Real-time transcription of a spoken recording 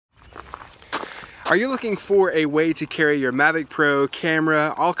Are you looking for a way to carry your Mavic Pro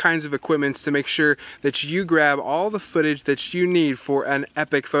camera, all kinds of equipments to make sure that you grab all the footage that you need for an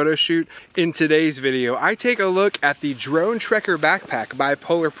epic photo shoot? In today's video, I take a look at the Drone Trekker backpack by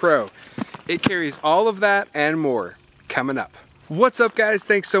PolarPro. It carries all of that and more, coming up. What's up guys,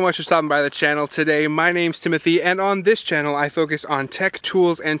 thanks so much for stopping by the channel today. My name's Timothy, and on this channel I focus on tech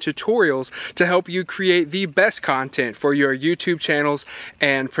tools and tutorials to help you create the best content for your YouTube channels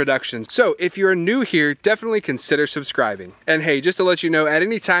and productions. So if you're new here, definitely consider subscribing. And hey, just to let you know, at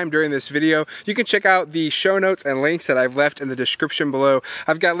any time during this video, you can check out the show notes and links that I've left in the description below.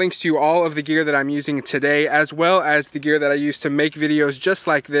 I've got links to all of the gear that I'm using today, as well as the gear that I use to make videos just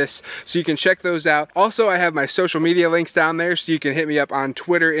like this, so you can check those out. Also, I have my social media links down there, so you can hit me up on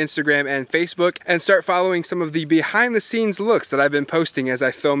Twitter, Instagram, and Facebook, and start following some of the behind the scenes looks that I've been posting as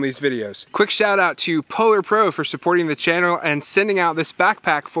I film these videos. Quick shout out to PolarPro for supporting the channel and sending out this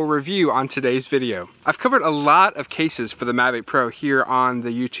backpack for review on today's video. I've covered a lot of cases for the Mavic Pro here on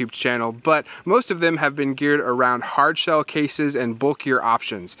the YouTube channel, but most of them have been geared around hard shell cases and bulkier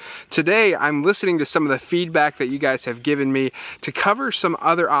options. Today, I'm listening to some of the feedback that you guys have given me to cover some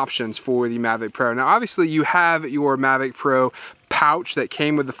other options for the Mavic Pro. Now, obviously, you have your Mavic Pro pouch that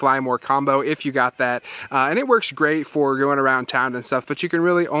came with the Fly More combo if you got that, and it works great for going around town and stuff, but you can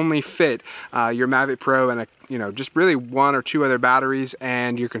really only fit your Mavic Pro and just really one or two other batteries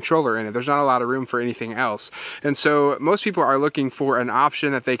and your controller in it. There's not a lot of room for anything else. And so most people are looking for an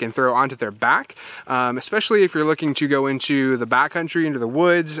option that they can throw onto their back, especially if you're looking to go into the backcountry, into the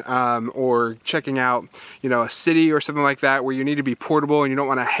woods, or checking out, a city or something like that where you need to be portable and you don't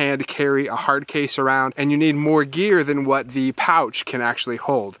want to hand carry a hard case around and you need more gear than what the pouch can actually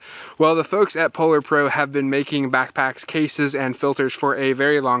hold. Well, the folks at PolarPro have been making backpacks, cases, and filters for a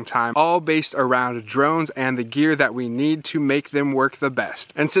very long time, all based around drones and the gear that we need to make them work the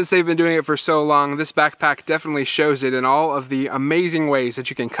best. And since they've been doing it for so long, this backpack definitely shows it in all of the amazing ways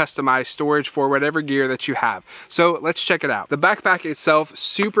that you can customize storage for whatever gear that you have. So let's check it out. The backpack itself,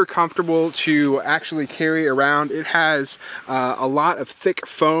 super comfortable to actually carry around. It has a lot of thick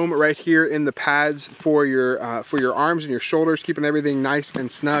foam right here in the pads for your arms and your shoulders, keeping everything nice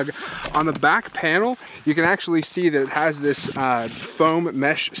and snug. On the back panel, you can actually see that it has this foam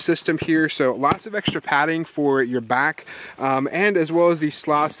mesh system here, so lots of extra padding for your back, and as well as these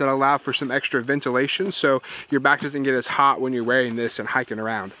slots that allow for some extra ventilation so your back doesn't get as hot when you're wearing this and hiking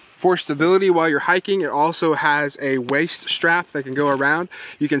around. For stability while you're hiking, it also has a waist strap that can go around.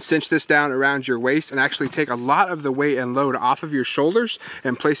 You can cinch this down around your waist and actually take a lot of the weight and load off of your shoulders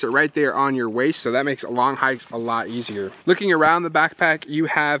and place it right there on your waist, so that makes long hikes a lot easier. Looking around the backpack, you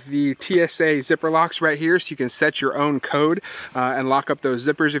have the TSA zipper locks right here, so you can set your own code and lock up those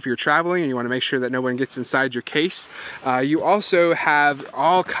zippers if you're traveling and you want to make sure that no one gets inside your case. You also have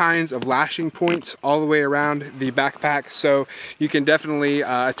all kinds of lashing points all the way around the backpack, so you can definitely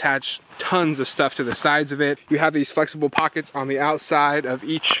attach tons of stuff to the sides of it. You have these flexible pockets on the outside of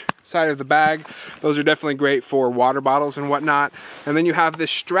each side of the bag. Those are definitely great for water bottles and whatnot. And then you have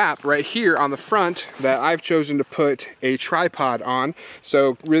this strap right here on the front that I've chosen to put a tripod on.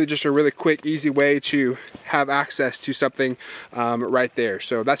 So really just a really quick, easy way to have access to something right there.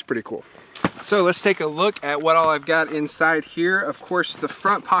 So that's pretty cool. So let's take a look at what all I've got inside here. Of course, the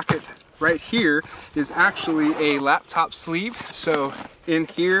front pocket right here is actually a laptop sleeve. So in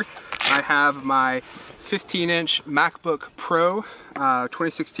here I have my 15-inch MacBook Pro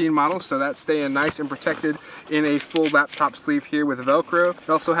 2016 model, so that's staying nice and protected in a full laptop sleeve here with Velcro. It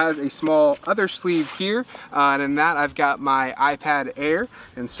also has a small other sleeve here, and in that I've got my iPad Air,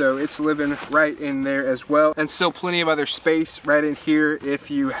 and so it's living right in there as well. And still plenty of other space right in here if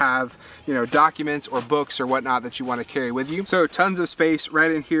you have documents or books or whatnot that you want to carry with you. So tons of space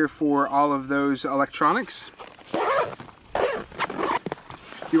right in here for all of those electronics.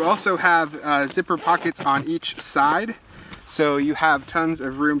 You also have zipper pockets on each side, so you have tons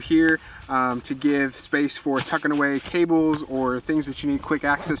of room here to give space for tucking away cables or things that you need quick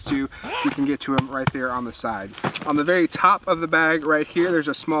access to. You can get to them right there on the side. On the very top of the bag right here, there's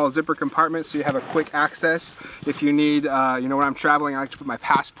a small zipper compartment, so you have a quick access. If you need, when I'm traveling, I like to put my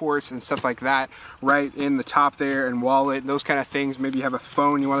passports and stuff like that right in the top there, and wallet, those kind of things. Maybe you have a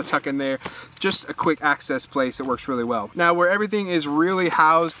phone you want to tuck in there. Just a quick access place that works really well. Now, where everything is really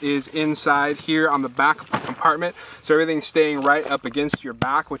housed is inside here on the back compartment, so everything's staying right up against your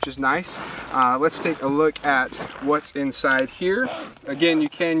back, which is nice. Let's take a look at what's inside here. Again, you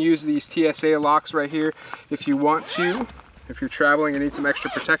can use these TSA locks right here if you want to. if you're traveling and need some extra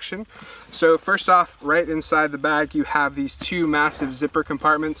protection. So first off, right inside the bag, you have these two massive zipper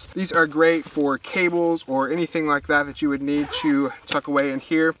compartments. These are great for cables or anything like that that you would need to tuck away in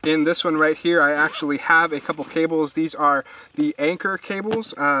here. In this one right here, I actually have a couple cables. These are the Anchor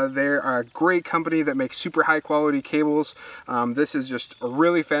cables. They're a great company that makes super high quality cables. This is just a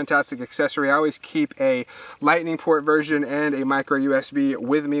really fantastic accessory. I always keep a lightning port version and a micro USB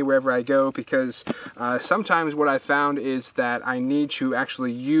with me wherever I go, because sometimes what I found is that I need to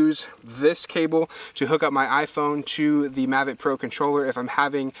actually use this cable to hook up my iPhone to the Mavic Pro controller if I'm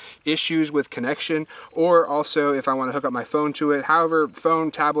having issues with connection, or also if I want to hook up my phone to it. However,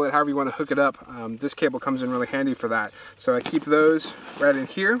 phone, tablet, however you want to hook it up, this cable comes in really handy for that. So I keep those right in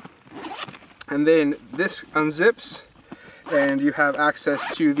here, and then this unzips and you have access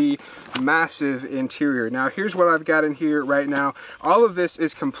to the massive interior. Now here's what I've got in here right now. All of this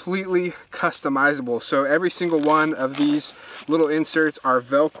is completely customizable. So every single one of these little inserts are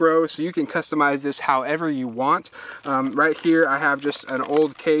Velcro, so you can customize this however you want. Right here I have just an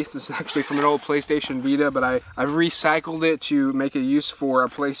old case. This is actually from an old PlayStation Vita, but I've recycled it to make a use for a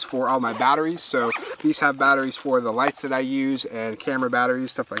place for all my batteries. So these have batteries for the lights that I use and camera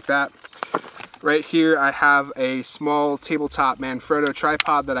batteries, stuff like that. Right here I have a small tabletop Manfrotto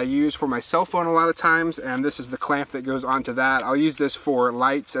tripod that I use for my cell phone a lot of times, and this is the clamp that goes onto that. I'll use this for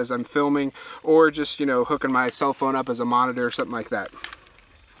lights as I'm filming, or just, you know, hooking my cell phone up as a monitor or something like that.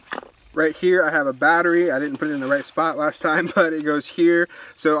 Right here I have a battery. I didn't put it in the right spot last time, but it goes here.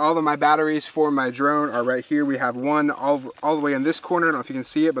 So all of my batteries for my drone are right here. We have one all the way in this corner. I don't know if you can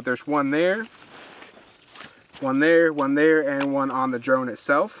see it, but there's one there, one there, one there, and one on the drone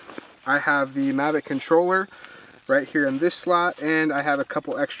itself. I have the Mavic controller right here in this slot, and I have a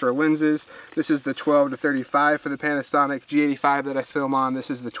couple extra lenses. This is the 12 to 35 for the Panasonic G85 that I film on. This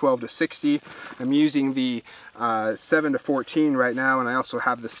is the 12 to 60. I'm using the 7 to 14 right now, and I also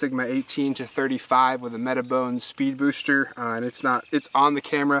have the Sigma 18 to 35 with a Metabone speed booster, and it's on the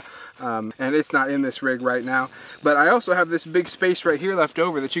camera, and it's not in this rig right now. But I also have this big space right here left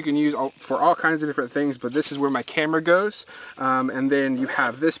over that you can use for all kinds of different things, but this is where my camera goes. And then you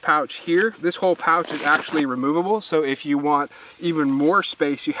have this pouch here. This whole pouch is actually removable, so if you want even more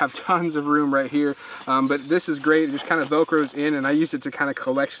space, you have tons of room right here. But this is great. It just kind of velcros in, and I use it to kind of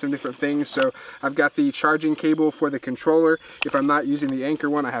collect some different things. So I've got the charging cable for the controller. If I'm not using the Anchor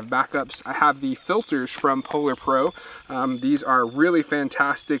one, I have backups. I have the filters from PolarPro. These are really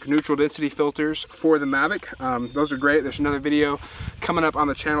fantastic neutral density filters for the Mavic. Those are great. There's another video coming up on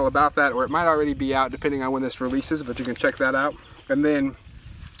the channel about that, or it might already be out depending on when this releases, but you can check that out. And then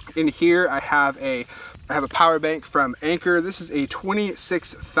in here I have a power bank from Anchor. This is a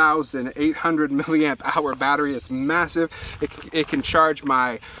 26,800 milliamp hour battery. It's massive. It can charge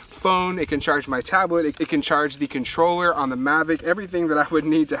my phone, it can charge my tablet, it can charge the controller on the Mavic, everything that I would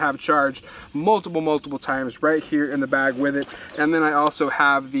need to have charged multiple times right here in the bag with it. And then I also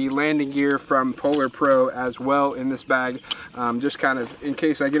have the landing gear from PolarPro as well in this bag, just kind of in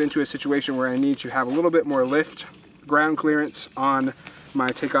case I get into a situation where I need to have a little bit more lift, ground clearance on my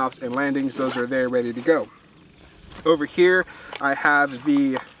takeoffs and landings. Those are there ready to go. Over here I have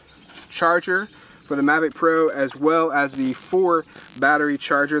the charger for the Mavic Pro, as well as the 4 battery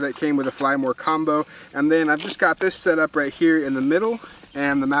charger that came with a Fly More combo. And then I've just got this set up right here in the middle,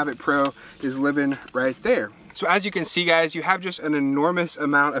 and the Mavic Pro is living right there. So as you can see, guys, you have just an enormous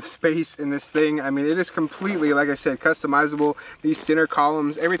amount of space in this thing. I mean, it is completely, like I said, customizable. These center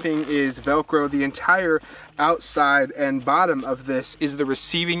columns, everything is Velcro. The entire outside and bottom of this is the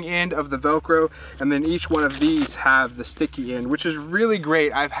receiving end of the Velcro, and then each one of these have the sticky end, which is really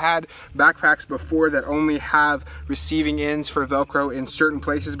great. I've had backpacks before that only have receiving ends for Velcro in certain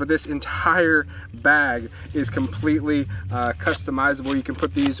places, but this entire bag is completely customizable. You can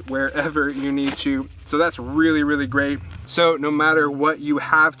put these wherever you need to. So that's really great. So no matter what you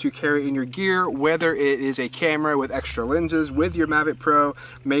have to carry in your gear, whether it is a camera with extra lenses with your Mavic Pro,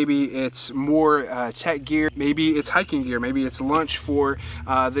 maybe it's more tech gear, maybe it's hiking gear, maybe it's lunch for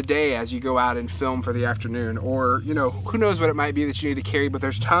the day as you go out and film for the afternoon, or, you know, who knows what it might be that you need to carry, but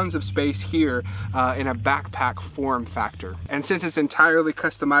there's tons of space here in a backpack form factor. And since it's entirely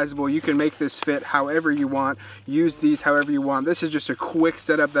customizable, you can make this fit however you want, use these however you want. This is just a quick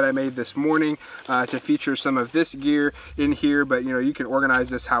setup that I made this morning to feature some of this gear in here, but you know, you can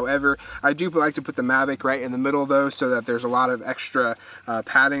organize this however. I do like to put the Mavic right in the middle though, so that there's a lot of extra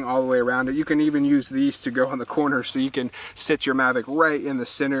padding all the way around it. You can even use these to go go on the corner so you can sit your Mavic right in the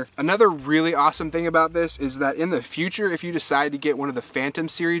center. Another really awesome thing about this is that in the future, if you decide to get one of the Phantom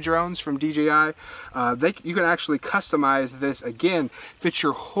series drones from DJI, you can actually customize this again, fit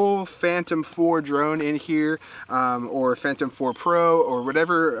your whole Phantom 4 drone in here, or Phantom 4 Pro, or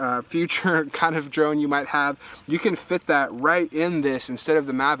whatever future kind of drone you might have. You can fit that right in this instead of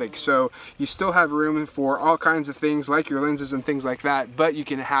the Mavic, so you still have room for all kinds of things like your lenses and things like that, but you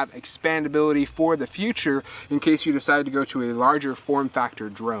can have expandability for the future in case you decide to go to a larger form factor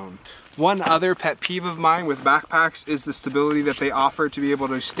drone. One other pet peeve of mine with backpacks is the stability that they offer to be able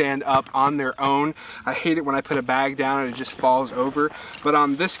to stand up on their own. I hate it when I put a bag down and it just falls over. But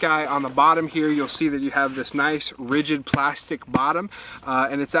on this guy, on the bottom here, you'll see that you have this nice rigid plastic bottom,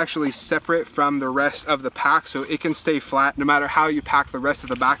 and it's actually separate from the rest of the pack, so it can stay flat no matter how you pack the rest of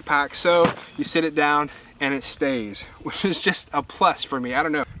the backpack. So you sit it down and it stays, which is just a plus for me. I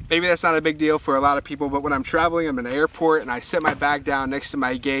don't know, maybe that's not a big deal for a lot of people, but when I'm traveling, I'm in an airport and I set my bag down next to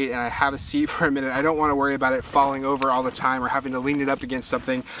my gate and I have a seat for a minute, I don't want to worry about it falling over all the time or having to lean it up against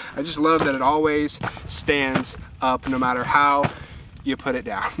something. I just love that it always stands up no matter how you put it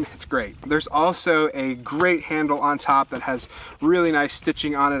down. It's great. There's also a great handle on top that has really nice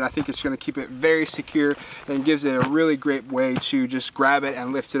stitching on it. I think it's going to keep it very secure and gives it a really great way to just grab it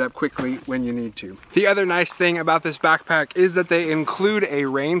and lift it up quickly when you need to. The other nice thing about this backpack is that they include a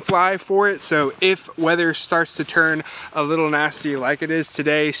rain fly for it, so if weather starts to turn a little nasty like it is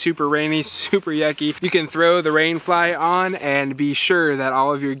today, super rainy, super yucky, you can throw the rain fly on and be sure that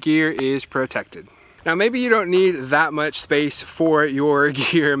all of your gear is protected. Now maybe you don't need that much space for your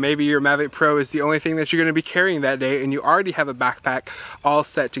gear. Maybe your Mavic Pro is the only thing that you're going to be carrying that day and you already have a backpack all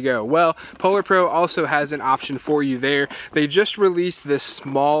set to go. Well, PolarPro also has an option for you there. They just released this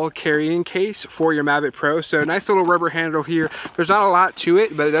small carrying case for your Mavic Pro. So nice little rubber handle here. There's not a lot to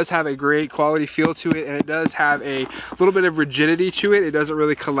it, but it does have a great quality feel to it, and it does have a little bit of rigidity to it. It doesn't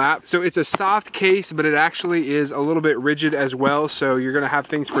really collapse. So it's a soft case, but it actually is a little bit rigid as well. So you're going to have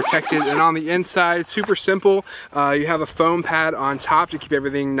things protected, and on the inside, super simple. You have a foam pad on top to keep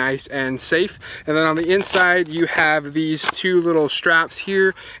everything nice and safe, and then on the inside you have these two little straps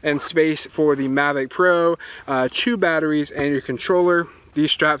here and space for the Mavic Pro, 2 batteries, and your controller.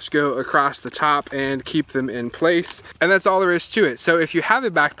 These straps go across the top and keep them in place. And that's all there is to it. So if you have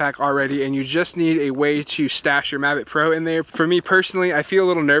a backpack already and you just need a way to stash your Mavic Pro in there, for me personally, I feel a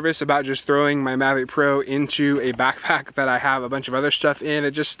little nervous about just throwing my Mavic Pro into a backpack that I have a bunch of other stuff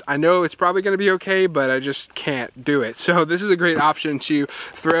in. I know it's probably gonna be okay, but I just can't do it. So this is a great option to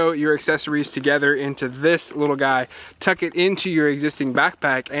throw your accessories together into this little guy, tuck it into your existing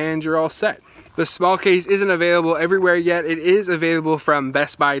backpack, and you're all set. The small case isn't available everywhere yet. It is available from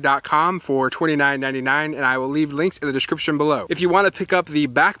bestbuy.com for $29.99, and I will leave links in the description below. If you want to pick up the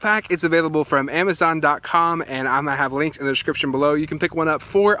backpack, it's available from amazon.com, and I'm gonna have links in the description below. You can pick one up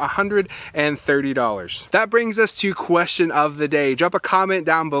for $130. That brings us to question of the day. Drop a comment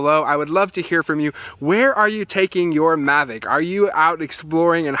down below. I would love to hear from you. Where are you taking your Mavic? Are you out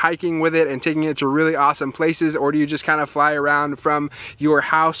exploring and hiking with it and taking it to really awesome places, or do you just kind of fly around from your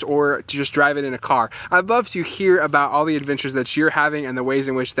house or to just drive it in a car? I'd love to hear about all the adventures that you're having and the ways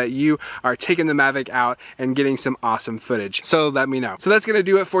in which that you are taking the Mavic out and getting some awesome footage. So let me know. So that's gonna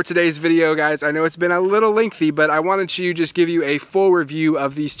do it for today's video, guys. I know it's been a little lengthy, but I wanted to just give you a full review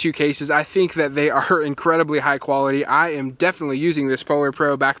of these two cases. I think that they are incredibly high quality. I am definitely using this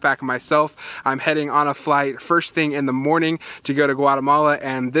PolarPro backpack myself. I'm heading on a flight first thing in the morning to go to Guatemala,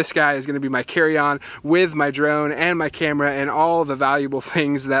 and this guy is gonna be my carry-on with my drone and my camera and all the valuable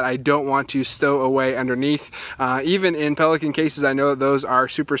things that I don't want to stow away underneath. Even in Pelican cases, I know that those are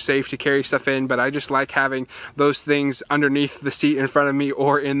super safe to carry stuff in, but I just like having those things underneath the seat in front of me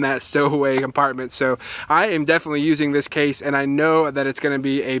or in that stowaway compartment. So I am definitely using this case, and I know that it's going to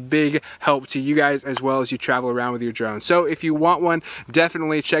be a big help to you guys as well as you travel around with your drone. So if you want one,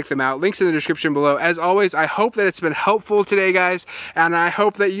 definitely check them out. Links in the description below. As always, I hope that it's been helpful today, guys, and I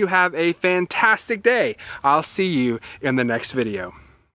hope that you have a fantastic day. I'll see you in the next video.